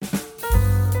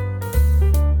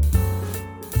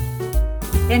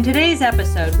In today's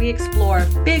episode, we explore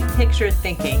big picture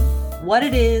thinking, what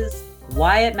it is,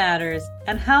 why it matters,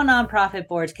 and how nonprofit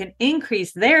boards can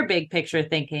increase their big picture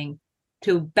thinking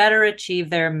to better achieve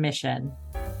their mission.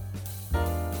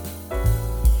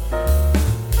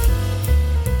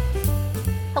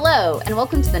 Hello, and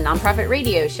welcome to the Nonprofit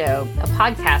Radio Show, a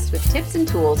podcast with tips and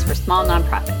tools for small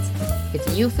nonprofits.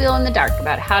 If you feel in the dark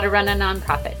about how to run a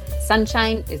nonprofit,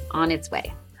 sunshine is on its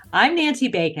way. I'm Nancy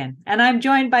Bacon, and I'm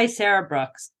joined by Sarah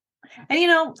Brooks.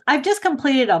 And I've just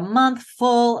completed a month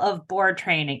full of board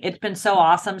training. It's been so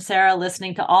awesome, Sarah,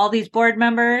 listening to all these board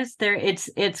members.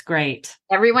 It's great.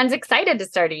 Everyone's excited to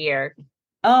start a year.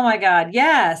 Oh my God,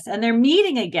 yes. And they're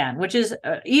meeting again, which is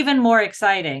even more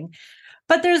exciting.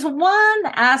 But there's one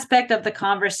aspect of the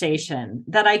conversation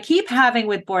that I keep having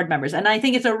with board members, and I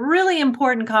think it's a really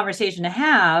important conversation to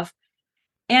have.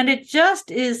 And it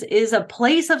just is a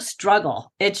place of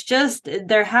struggle. It's just,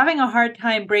 they're having a hard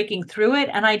time breaking through it.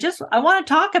 And I want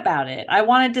to talk about it. I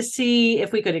wanted to see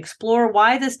if we could explore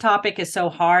why this topic is so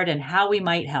hard and how we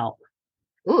might help.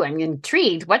 Ooh, I'm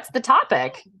intrigued. What's the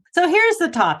topic? So here's the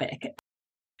topic.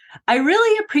 I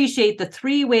really appreciate the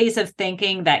 3 ways of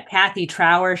thinking that Kathy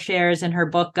Trower shares in her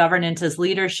book, Governance as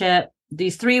Leadership.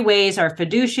 These 3 ways are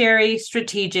fiduciary,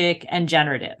 strategic, and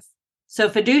generative. So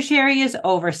fiduciary is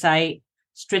oversight.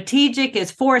 Strategic is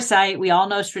foresight. We all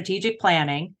know strategic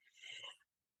planning.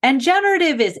 And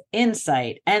generative is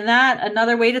insight. And that,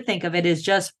 another way to think of it, is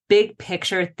just big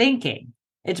picture thinking.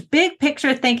 It's big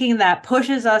picture thinking that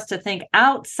pushes us to think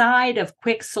outside of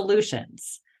quick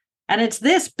solutions. And it's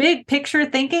this big picture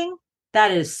thinking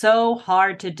that is so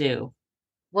hard to do.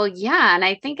 Well, yeah, and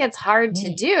I think it's hard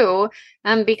to do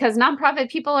because nonprofit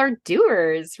people are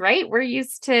doers, right? We're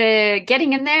used to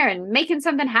getting in there and making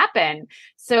something happen.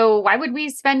 So why would we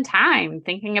spend time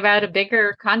thinking about a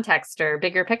bigger context or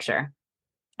bigger picture?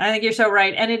 I think you're so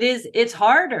right. And it's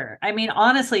harder. I mean,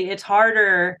 honestly, it's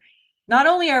harder. Not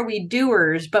only are we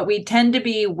doers, but we tend to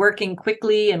be working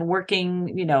quickly and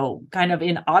working, kind of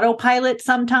in autopilot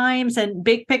sometimes. And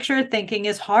big picture thinking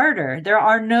is harder. There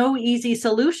are no easy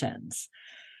solutions.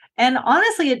 And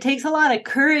honestly, it takes a lot of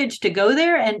courage to go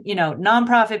there. And,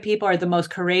 nonprofit people are the most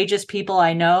courageous people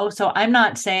I know. So I'm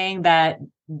not saying that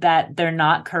they're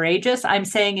not courageous. I'm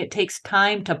saying it takes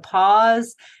time to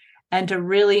pause and to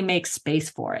really make space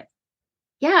for it.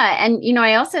 Yeah. And,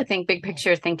 I also think big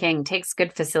picture thinking takes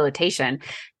good facilitation.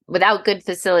 Without good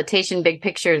facilitation, big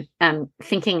picture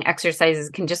thinking exercises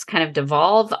can just kind of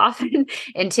devolve often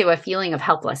into a feeling of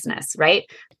helplessness, right?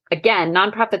 Again,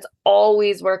 nonprofits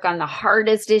always work on the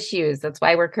hardest issues. That's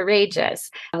why we're courageous.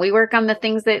 We work on the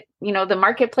things that, the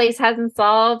marketplace hasn't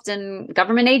solved and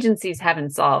government agencies haven't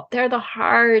solved. They're the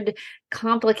hard,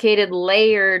 complicated,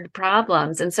 layered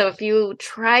problems. And so if you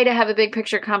try to have a big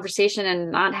picture conversation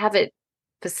and not have it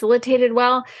facilitated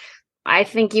well, I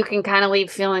think you can kind of leave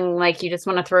feeling like you just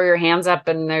want to throw your hands up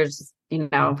and there's,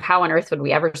 how on earth would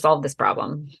we ever solve this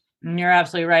problem? You're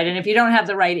absolutely right. And if you don't have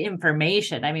the right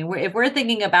information, I mean, if we're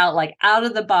thinking about like out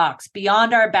of the box,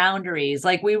 beyond our boundaries,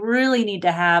 like we really need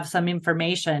to have some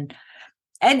information.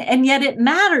 And yet it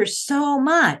matters so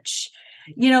much.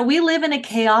 We live in a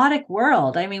chaotic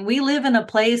world. I mean, we live in a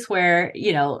place where,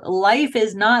 life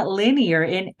is not linear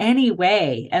in any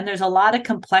way. And there's a lot of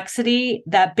complexity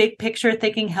that big picture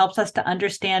thinking helps us to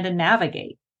understand and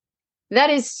navigate. That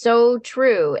is so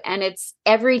true. And it's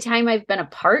every time I've been a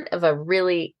part of a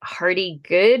really hearty,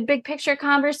 good big picture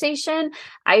conversation,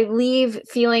 I leave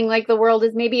feeling like the world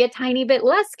is maybe a tiny bit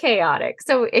less chaotic.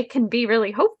 So it can be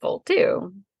really hopeful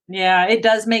too. Yeah, it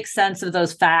does make sense of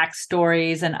those facts,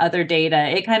 stories, and other data.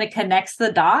 It kind of connects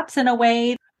the dots in a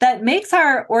way that makes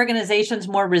our organizations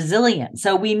more resilient.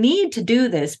 So we need to do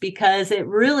this because it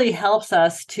really helps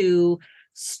us to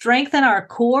strengthen our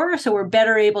core so we're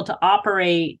better able to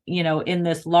operate, in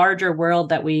this larger world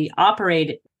that we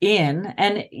operate in.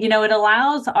 And, it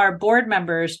allows our board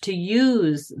members to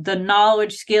use the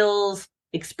knowledge, skills,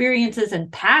 experiences, and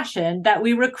passion that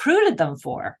we recruited them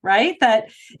for, right?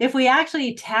 That if we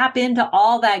actually tap into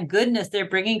all that goodness they're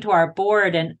bringing to our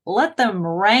board and let them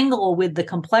wrangle with the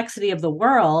complexity of the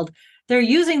world, they're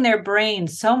using their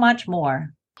brains so much more.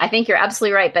 I think you're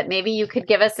absolutely right, but maybe you could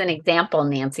give us an example,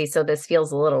 Nancy, so this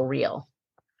feels a little real.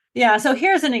 Yeah, so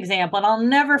here's an example, and I'll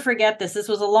never forget this. This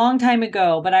was a long time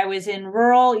ago, but I was in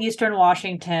rural Eastern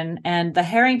Washington, and the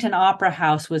Harrington Opera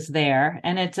House was there.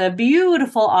 And it's a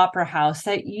beautiful opera house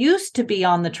that used to be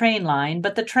on the train line,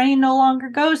 but the train no longer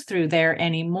goes through there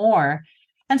anymore.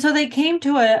 And so they came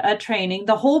to a training,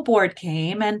 the whole board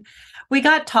came, and we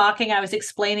got talking. I was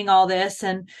explaining all this,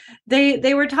 and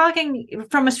they were talking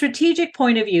from a strategic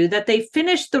point of view that they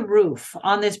finished the roof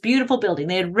on this beautiful building.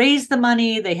 They had raised the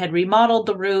money, they had remodeled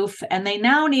the roof, and they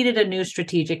now needed a new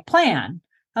strategic plan.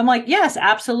 I'm like, yes,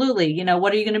 absolutely.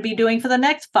 What are you going to be doing for the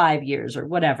next 5 years or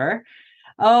whatever?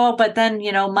 Oh, but then,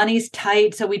 money's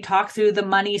tight. So we talked through the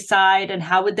money side and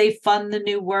how would they fund the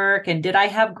new work? And did I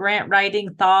have grant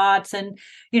writing thoughts? And,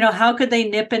 how could they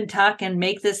nip and tuck and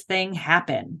make this thing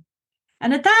happen?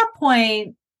 And at that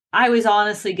point, I was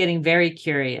honestly getting very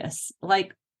curious.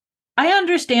 Like, I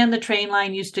understand the train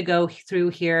line used to go through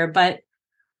here, but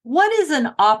what is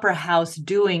an opera house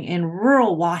doing in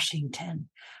rural Washington?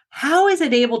 How is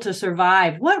it able to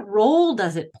survive? What role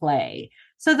does it play?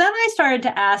 So then I started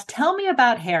to ask, tell me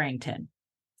about Harrington.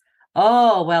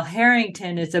 Oh, well,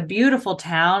 Harrington is a beautiful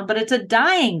town, but it's a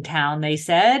dying town, they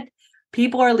said.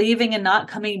 People are leaving and not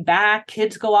coming back.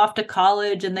 Kids go off to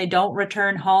college and they don't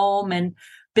return home. And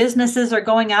businesses are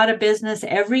going out of business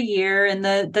every year. And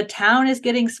the town is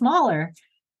getting smaller.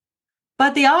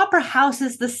 But the opera house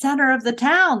is the center of the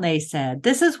town, they said.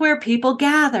 This is where people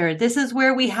gather. This is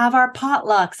where we have our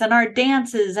potlucks and our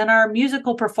dances and our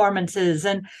musical performances.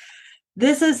 And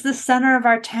this is the center of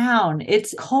our town.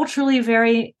 It's culturally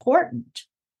very important.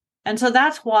 And so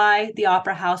that's why the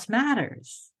opera house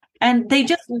matters. And they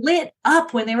just lit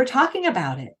up when they were talking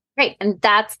about it. Right. And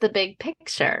that's the big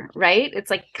picture, right? It's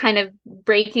like kind of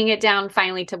breaking it down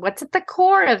finally to what's at the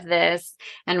core of this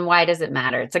and why does it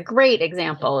matter? It's a great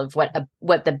example of what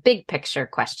the big picture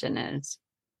question is.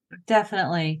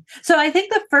 Definitely. So I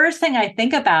think the first thing I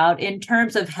think about in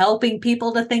terms of helping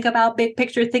people to think about big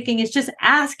picture thinking is just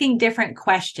asking different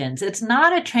questions. It's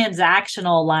not a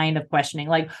transactional line of questioning,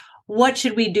 like what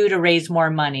should we do to raise more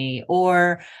money,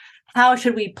 or how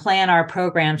should we plan our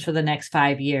programs for the next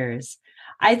 5 years?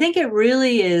 I think it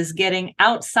really is getting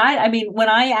outside. I mean, when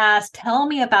I asked, tell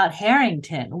me about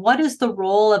Harrington, what is the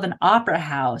role of an opera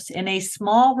house in a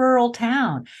small rural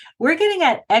town? We're getting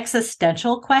at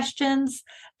existential questions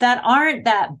that aren't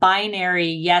that binary,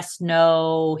 yes,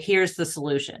 no, here's the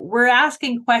solution. We're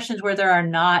asking questions where there are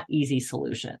not easy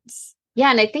solutions.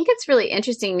 Yeah. And I think it's really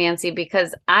interesting, Nancy,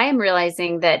 because I am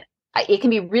realizing that it can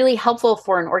be really helpful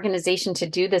for an organization to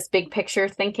do this big picture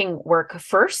thinking work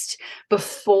first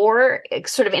before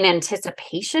sort of in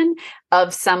anticipation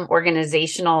of some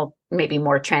organizational, maybe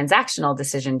more transactional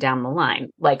decision down the line.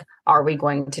 Like, are we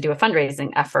going to do a fundraising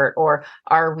effort, or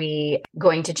are we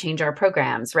going to change our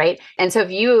programs? Right. And so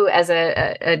if you as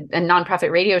a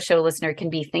nonprofit radio show listener can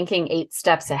be thinking 8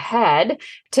 steps ahead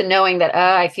to knowing that,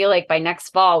 I feel like by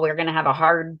next fall, we're going to have a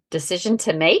hard decision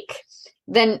to make,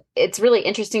 then it's really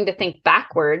interesting to think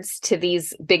backwards to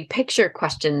these big picture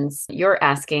questions you're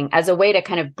asking as a way to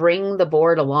kind of bring the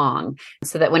board along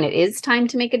so that when it is time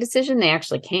to make a decision, they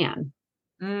actually can.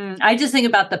 I just think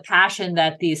about the passion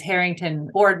that these Harrington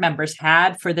board members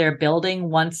had for their building.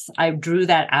 Once I drew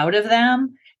that out of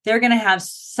them, they're going to have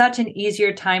such an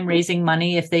easier time raising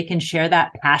money if they can share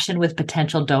that passion with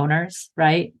potential donors,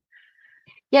 right?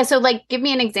 Yeah. So give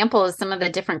me an example of some of the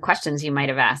different questions you might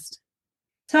have asked.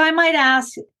 So I might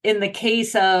ask, in the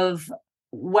case of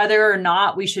whether or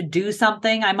not we should do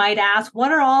something, I might ask,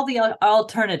 what are all the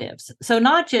alternatives? So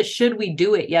not just should we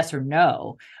do it, yes or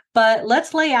no, but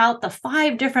let's lay out the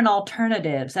 5 different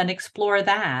alternatives and explore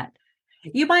that.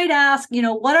 You might ask,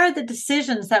 what are the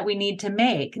decisions that we need to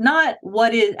make? Not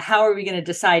how are we going to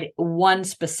decide one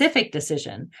specific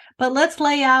decision, but let's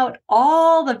lay out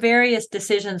all the various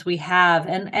decisions we have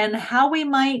and how we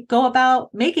might go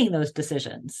about making those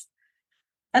decisions.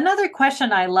 Another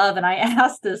question I love, and I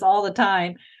ask this all the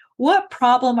time, what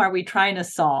problem are we trying to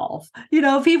solve?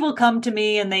 People come to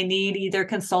me and they need either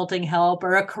consulting help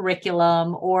or a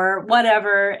curriculum or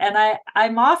whatever. And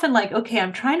I'm often like, okay,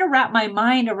 I'm trying to wrap my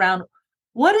mind around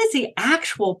what is the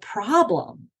actual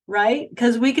problem, right?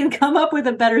 Because we can come up with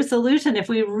a better solution if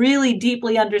we really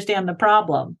deeply understand the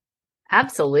problem.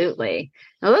 Absolutely.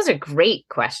 Well, those are great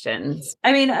questions.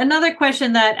 I mean, another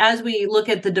question that as we look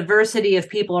at the diversity of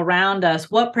people around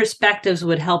us, what perspectives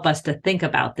would help us to think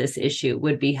about this issue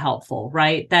would be helpful,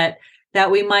 right? That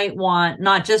we might want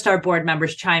not just our board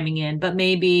members chiming in, but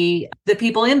maybe the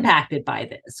people impacted by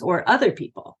this or other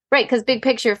people. Right. Because big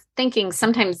picture thinking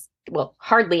sometimes,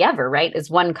 hardly ever, right, is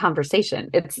one conversation.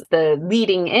 It's the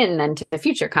leading in then to the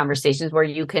future conversations where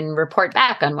you can report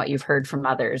back on what you've heard from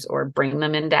others or bring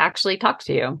them in to actually talk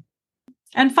to you.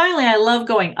 And finally, I love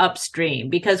going upstream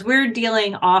because we're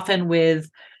dealing often with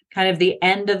kind of the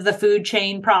end of the food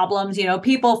chain problems.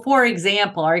 People, for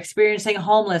example, are experiencing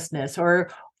homelessness or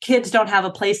kids don't have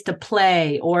a place to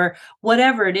play or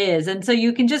whatever it is. And so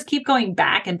you can just keep going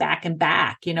back and back and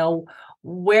back.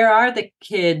 Where are the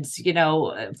kids,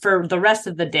 for the rest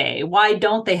of the day? Why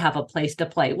don't they have a place to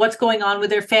play? What's going on with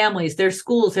their families, their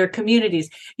schools, their communities?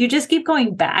 You just keep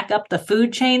going back up the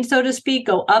food chain, so to speak,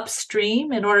 go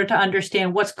upstream in order to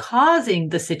understand what's causing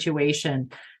the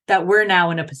situation that we're now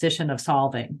in a position of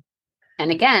solving. And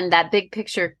again, that big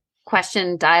picture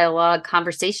question, dialogue,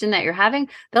 conversation that you're having,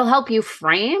 they'll help you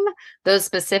frame those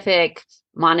specific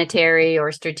monetary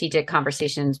or strategic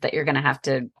conversations that you're going to have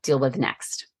to deal with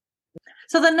next.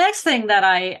 So the next thing that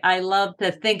I love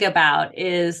to think about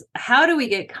is, how do we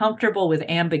get comfortable with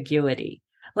ambiguity?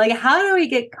 Like, how do we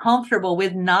get comfortable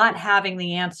with not having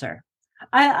the answer?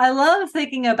 I love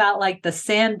thinking about like the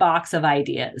sandbox of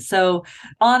ideas. So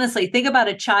honestly, think about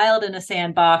a child in a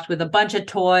sandbox with a bunch of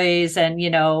toys and,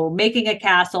 making a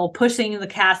castle, pushing the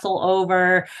castle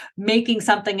over, making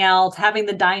something else, having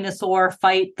the dinosaur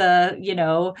fight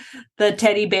the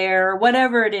teddy bear,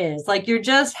 whatever it is. Like, you're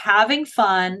just having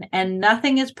fun and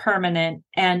nothing is permanent.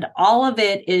 And all of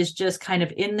it is just kind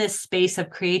of in this space of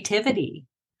creativity.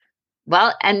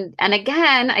 Well, and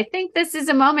again, I think this is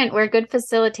a moment where good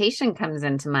facilitation comes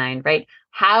into mind, right?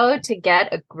 How to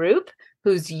get a group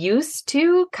who's used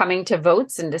to coming to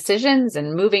votes and decisions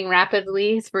and moving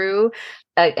rapidly through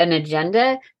an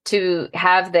agenda to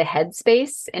have the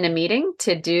headspace in a meeting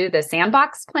to do the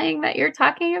sandbox playing that you're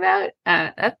talking about.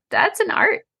 That's an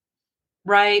art.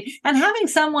 Right. And having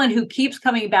someone who keeps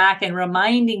coming back and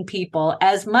reminding people,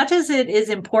 as much as it is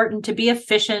important to be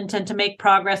efficient and to make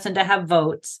progress and to have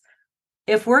votes,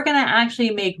 if we're going to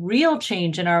actually make real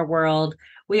change in our world,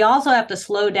 we also have to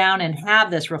slow down and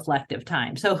have this reflective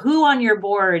time. So who on your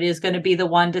board is going to be the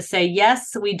one to say,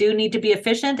 yes, we do need to be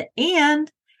efficient, and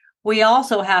we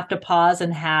also have to pause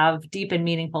and have deep and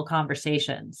meaningful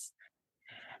conversations?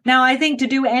 Now, I think to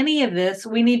do any of this,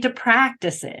 we need to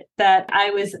practice it. That I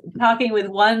was talking with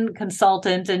one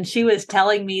consultant, and she was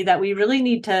telling me that we really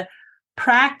need to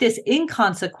practice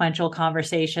inconsequential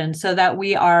conversations so that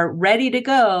we are ready to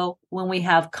go when we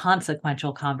have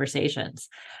consequential conversations.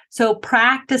 So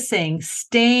practicing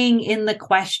staying in the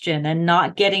question and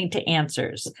not getting to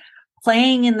answers,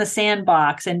 playing in the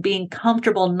sandbox and being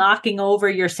comfortable knocking over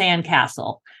your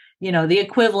sandcastle. The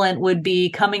equivalent would be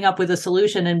coming up with a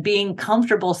solution and being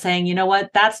comfortable saying, you know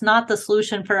what, that's not the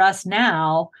solution for us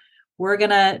now. We're going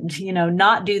to,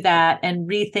 not do that and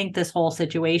rethink this whole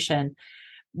situation.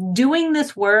 Doing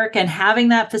this work and having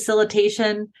that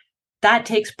facilitation, that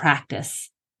takes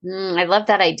practice. I love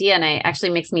that idea. And it actually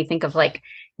makes me think of like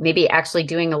maybe actually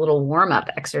doing a little warm-up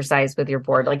exercise with your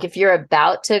board. Like if you're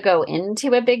about to go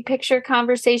into a big picture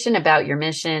conversation about your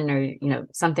mission or,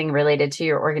 something related to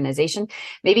your organization,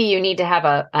 maybe you need to have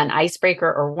an icebreaker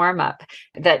or warm-up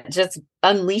that just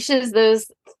unleashes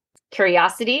those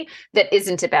curiosity that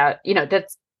isn't about,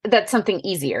 that's something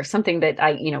easier, something that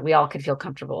we all could feel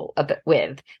comfortable a bit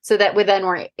with, so that then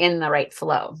we're in the right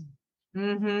flow.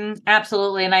 Mm-hmm.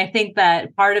 Absolutely. And I think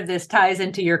that part of this ties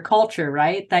into your culture,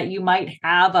 right? That you might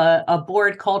have a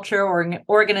board culture or an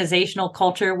organizational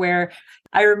culture where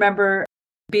I remember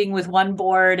being with one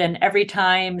board, and every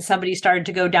time somebody started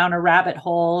to go down a rabbit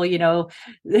hole,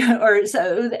 or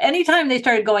so anytime they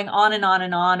started going on and on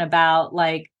and on about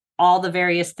like all the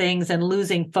various things and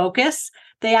losing focus,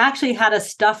 they actually had a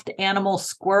stuffed animal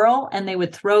squirrel and they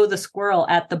would throw the squirrel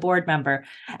at the board member.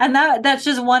 And that's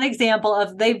just one example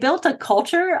of, they built a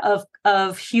culture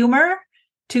of humor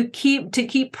to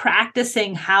keep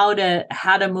practicing how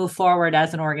to move forward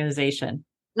as an organization.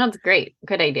 That's great.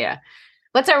 Good idea.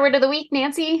 What's our word of the week,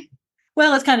 Nancy?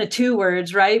 Well, it's kind of two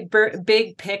words, right?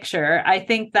 Big picture. I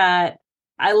think that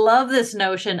I love this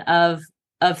notion of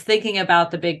thinking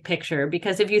about the big picture,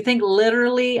 because if you think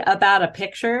literally about a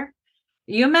picture,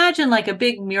 you imagine like a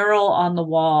big mural on the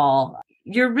wall.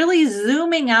 You're really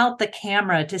zooming out the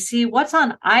camera to see what's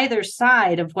on either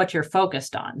side of what you're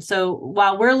focused on. So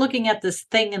while we're looking at this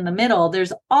thing in the middle,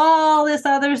 there's all this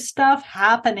other stuff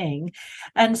happening.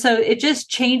 And so it just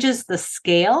changes the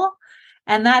scale,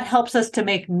 and that helps us to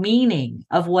make meaning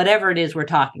of whatever it is we're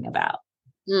talking about.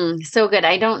 So good.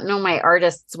 I don't know my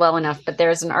artists well enough, but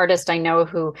there's an artist I know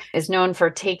who is known for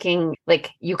taking, like,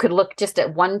 you could look just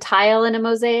at one tile in a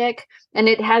mosaic and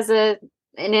it has an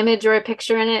image or a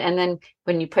picture in it. And then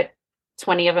when you put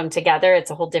 20 of them together, it's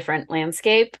a whole different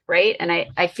landscape, right? And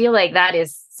I feel like that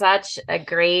is such a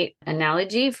great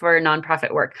analogy for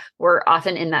nonprofit work. We're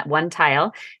often in that one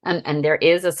tile, and there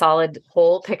is a solid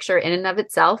whole picture in and of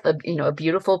itself, a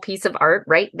beautiful piece of art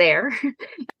right there.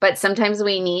 But sometimes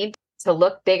we need to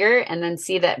look bigger and then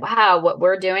see that, wow, what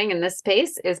we're doing in this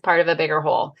space is part of a bigger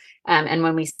whole. And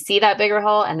when we see that bigger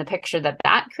whole and the picture that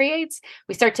that creates,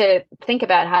 we start to think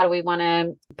about how do we want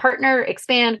to partner,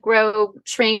 expand, grow,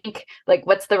 shrink, like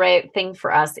what's the right thing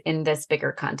for us in this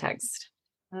bigger context.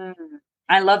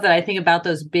 I love that. I think about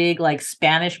those big like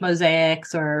Spanish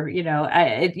mosaics or,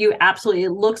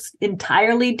 it looks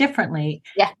entirely differently.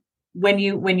 Yeah. When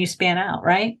you span out,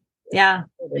 right? Yeah.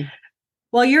 Absolutely.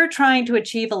 Well, you're trying to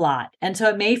achieve a lot. And so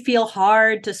it may feel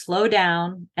hard to slow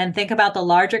down and think about the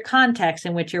larger context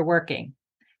in which you're working.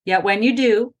 Yet when you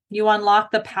do, you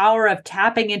unlock the power of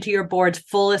tapping into your board's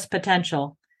fullest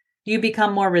potential. You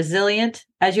become more resilient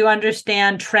as you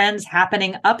understand trends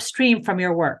happening upstream from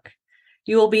your work.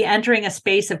 You will be entering a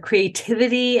space of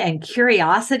creativity and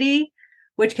curiosity,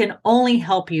 which can only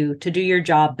help you to do your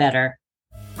job better.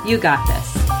 You got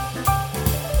this.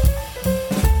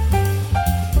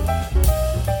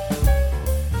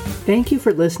 Thank you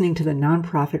for listening to the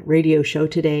Nonprofit Radio Show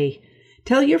today.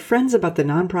 Tell your friends about the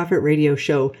Nonprofit Radio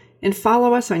Show and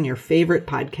follow us on your favorite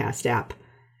podcast app.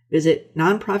 Visit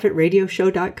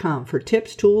nonprofitradioshow.com for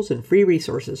tips, tools, and free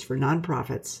resources for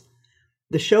nonprofits.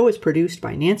 The show is produced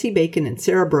by Nancy Bacon and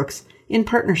Sarah Brooks in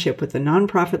partnership with the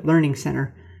Nonprofit Learning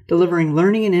Center, delivering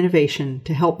learning and innovation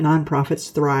to help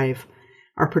nonprofits thrive.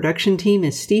 Our production team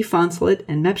is Steve Fonslett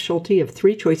and Mep Schulte of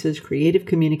Three Choices Creative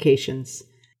Communications.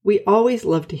 We always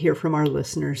love to hear from our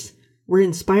listeners. We're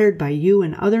inspired by you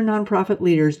and other nonprofit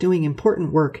leaders doing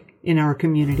important work in our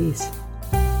communities.